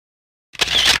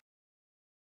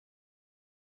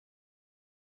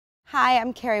Hi,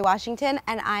 I'm Kerry Washington,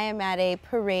 and I am at a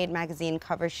Parade magazine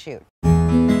cover shoot.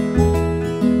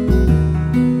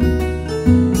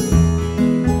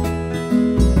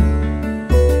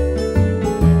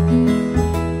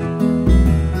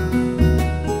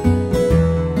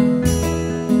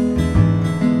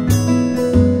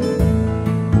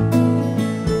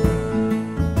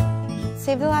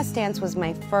 Save the Last Dance was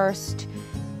my first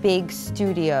big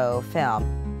studio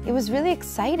film. It was really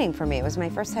exciting for me. It was my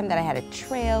first time that I had a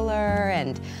trailer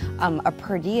and a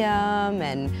per diem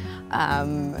and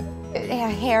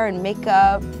hair and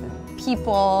makeup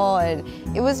people,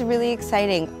 and it was really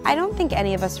exciting. I don't think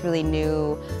any of us really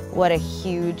knew what a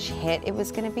huge hit it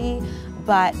was going to be,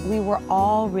 but we were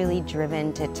all really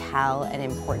driven to tell an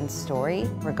important story,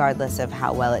 regardless of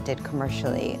how well it did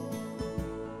commercially.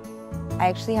 I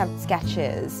actually have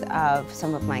sketches of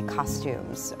some of my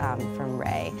costumes from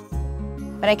Ray.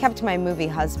 But I kept my movie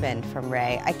husband from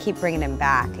Ray. I keep bringing him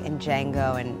back in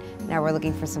Django, and now we're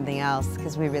looking for something else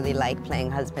because we really like playing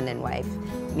husband and wife,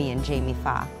 me and Jamie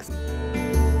Foxx.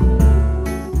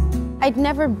 I'd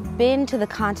never been to the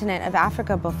continent of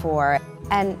Africa before,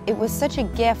 and it was such a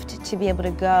gift to be able to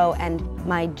go, and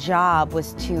my job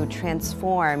was to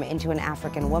transform into an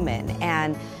African woman.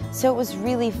 And so it was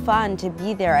really fun to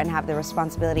be there and have the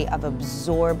responsibility of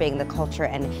absorbing the culture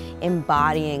and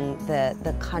embodying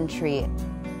the country.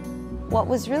 What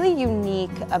was really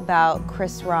unique about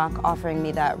Chris Rock offering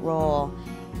me that role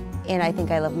in I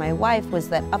Think I Love My Wife was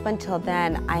that up until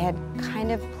then I had kind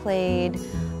of played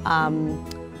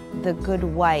the good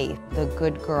wife, the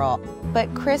good girl.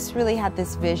 But Chris really had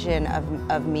this vision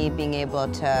of me being able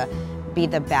to be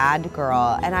the bad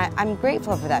girl, and I'm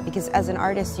grateful for that, because as an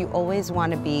artist you always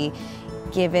want to be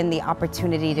given the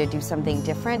opportunity to do something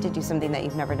different, to do something that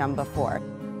you've never done before.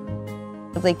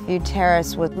 Lakeview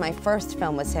Terrace was my first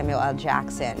film with Samuel L.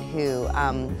 Jackson, who,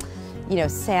 you know,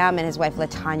 Sam and his wife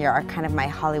LaTanya are kind of my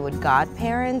Hollywood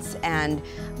godparents, and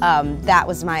that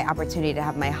was my opportunity to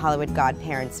have my Hollywood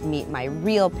godparents meet my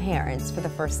real parents for the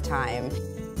first time.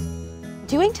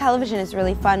 Doing television is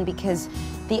really fun because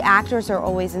the actors are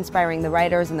always inspiring the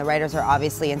writers, and the writers are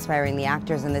obviously inspiring the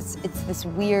actors, and it's this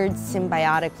weird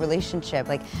symbiotic relationship.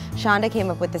 Like, Shonda came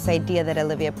up with this idea that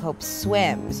Olivia Pope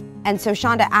swims. And so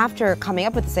Shonda, after coming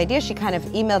up with this idea, she kind of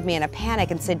emailed me in a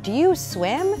panic and said, "Do you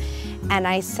swim?" And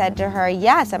I said to her,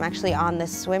 "Yes, I'm actually on the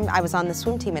swim. I was on the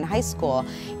swim team in high school."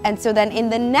 And so then in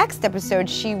the next episode,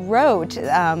 she wrote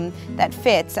that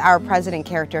Fitz, our president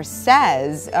character,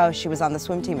 says, "Oh, she was on the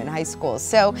swim team in high school."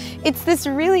 So it's this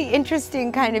really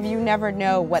interesting kind of, you never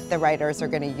know what the writers are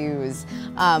going to use,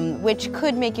 which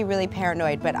could make you really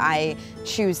paranoid, but I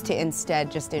choose to instead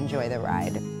just enjoy the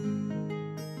ride.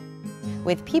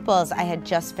 With Peoples, I had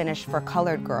just finished For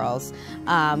Colored Girls,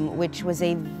 which was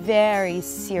a very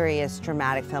serious,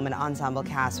 dramatic film, an ensemble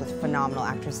cast with phenomenal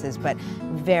actresses, but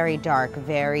very dark,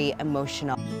 very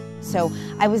emotional. So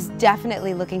I was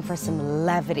definitely looking for some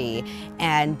levity,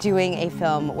 and doing a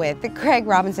film with Craig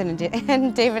Robinson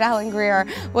and David Alan Grier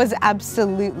was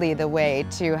absolutely the way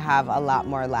to have a lot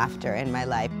more laughter in my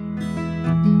life.